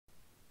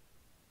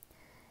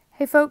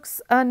Hey folks,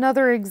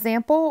 another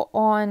example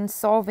on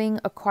solving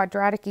a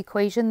quadratic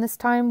equation. This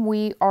time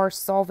we are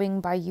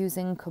solving by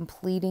using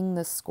completing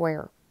the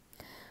square.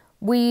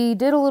 We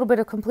did a little bit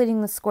of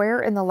completing the square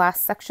in the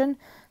last section,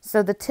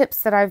 so the tips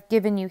that I've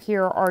given you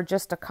here are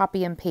just a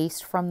copy and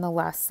paste from the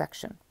last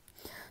section.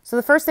 So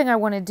the first thing I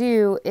want to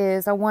do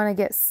is I want to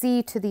get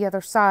c to the other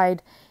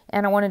side,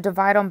 and I want to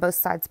divide on both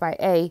sides by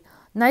a.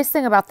 Nice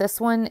thing about this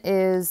one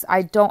is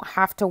I don't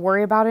have to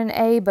worry about an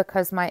a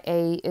because my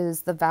a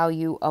is the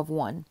value of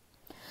 1.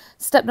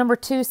 Step number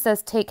 2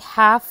 says take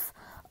half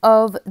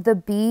of the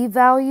b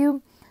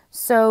value.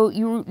 So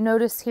you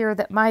notice here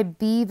that my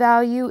b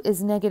value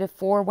is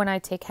 -4. When I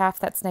take half,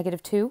 that's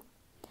 -2.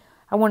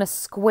 I want to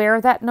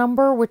square that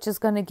number, which is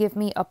going to give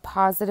me a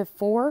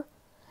 +4.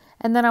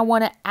 And then I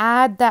want to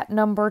add that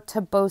number to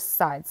both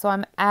sides. So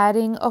I'm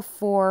adding a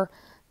 4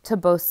 to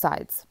both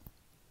sides.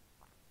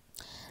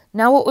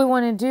 Now what we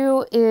want to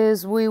do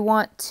is we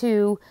want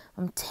to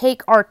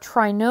take our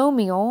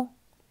trinomial,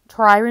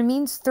 tri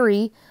means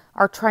 3,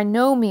 our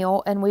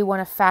trinomial, and we want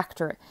to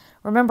factor it.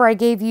 Remember, I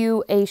gave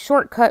you a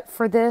shortcut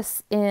for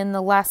this in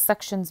the last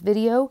section's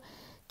video.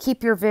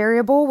 Keep your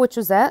variable, which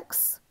was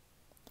x.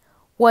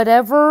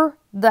 Whatever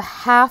the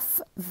half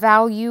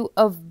value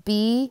of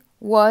b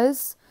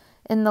was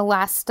in the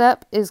last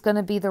step is going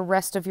to be the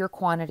rest of your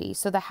quantity.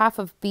 So the half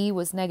of b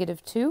was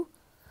 -2.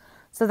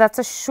 So that's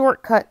a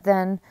shortcut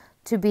then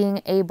to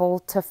being able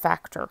to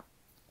factor.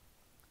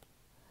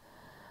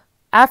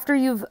 After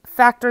you've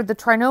factored the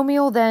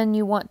trinomial, then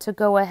you want to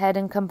go ahead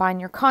and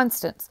combine your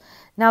constants.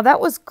 Now that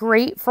was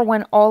great for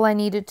when all I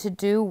needed to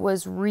do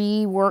was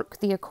rework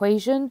the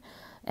equation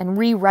and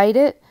rewrite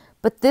it,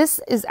 but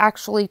this is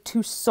actually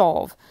to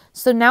solve.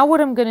 So now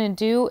what I'm going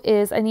to do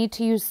is I need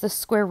to use the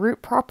square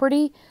root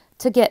property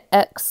to get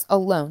x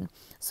alone.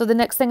 So the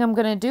next thing I'm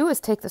going to do is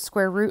take the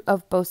square root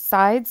of both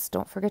sides.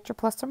 Don't forget your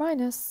plus or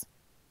minus.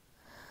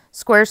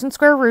 Squares and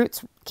square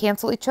roots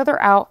cancel each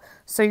other out,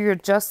 so you're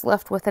just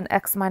left with an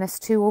x minus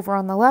 2 over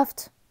on the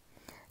left.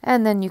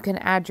 And then you can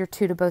add your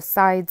 2 to both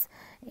sides,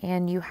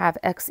 and you have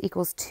x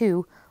equals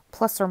 2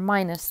 plus or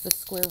minus the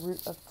square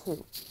root of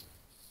 2.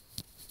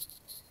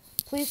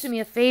 Please do me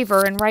a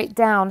favor and write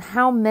down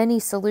how many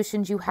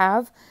solutions you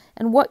have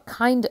and what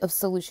kind of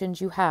solutions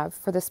you have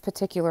for this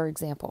particular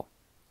example.